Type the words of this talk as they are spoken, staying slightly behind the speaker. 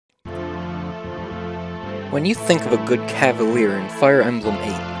When you think of a good cavalier in Fire Emblem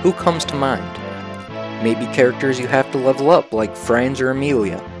 8, who comes to mind? Maybe characters you have to level up, like Franz or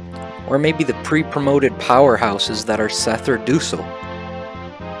Amelia. Or maybe the pre-promoted powerhouses that are Seth or Dussel.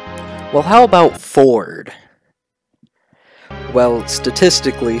 Well, how about Forde? Well,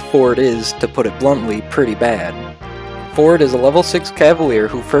 statistically, Forde is, to put it bluntly, pretty bad. Forde is a level 6 cavalier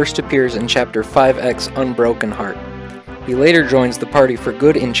who first appears in Chapter 5X Unbroken Heart. He later joins the party for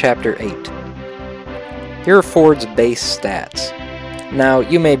good in Chapter 8. Here are Forde's base stats. Now,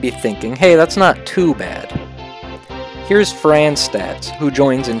 you may be thinking, hey, that's not too bad. Here's Fran's stats, who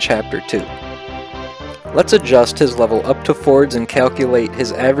joins in Chapter 2. Let's adjust his level up to Forde's and calculate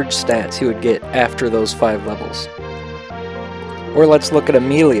his average stats he would get after those 5 levels. Or let's look at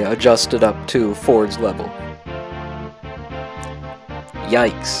Amelia adjusted up to Forde's level.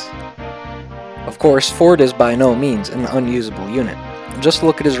 Yikes. Of course, Forde is by no means an unusable unit. Just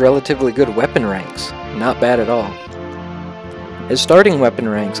look at his relatively good weapon ranks. Not bad at all. His starting weapon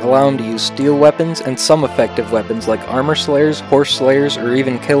ranks allow him to use steel weapons and some effective weapons like armor slayers, horse slayers, or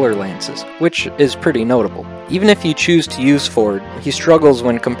even killer lances, which is pretty notable. Even if you choose to use Forde, he struggles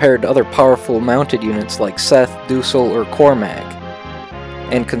when compared to other powerful mounted units like Seth, Dussel, or Cormag.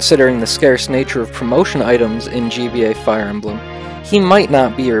 And considering the scarce nature of promotion items in GBA Fire Emblem, he might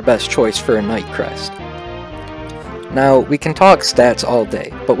not be your best choice for a Knight Crest. Now, we can talk stats all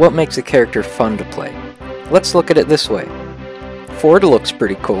day, but what makes a character fun to play? Let's look at it this way. Forde looks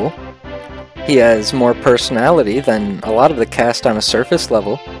pretty cool. He has more personality than a lot of the cast on a surface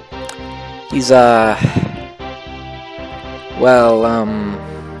level. He's, alright,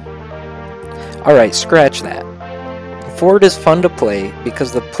 scratch that. Forde is fun to play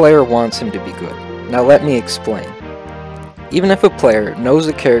because the player wants him to be good. Now let me explain. Even if a player knows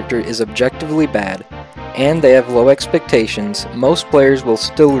a character is objectively bad, and they have low expectations, most players will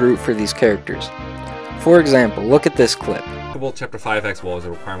still root for these characters. For example, look at this clip. Chapter 5X wall is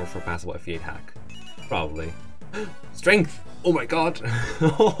a requirement for a passable F8 hack. Probably. Strength! Oh my god!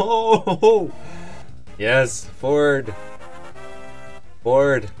 Yes, Forde!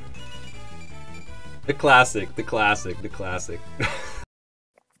 Forde! The classic, the classic, the classic.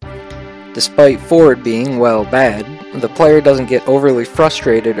 Despite Forde being, well, bad, the player doesn't get overly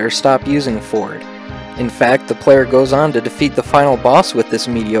frustrated or stop using Forde. In fact, the player goes on to defeat the final boss with this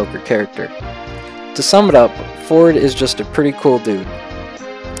mediocre character. To sum it up, Forde is just a pretty cool dude.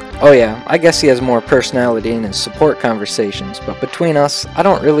 Oh yeah, I guess he has more personality in his support conversations, but between us, I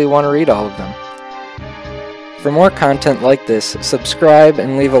don't really want to read all of them. For more content like this, subscribe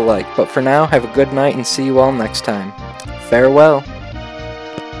and leave a like, but for now, have a good night and see you all next time. Farewell!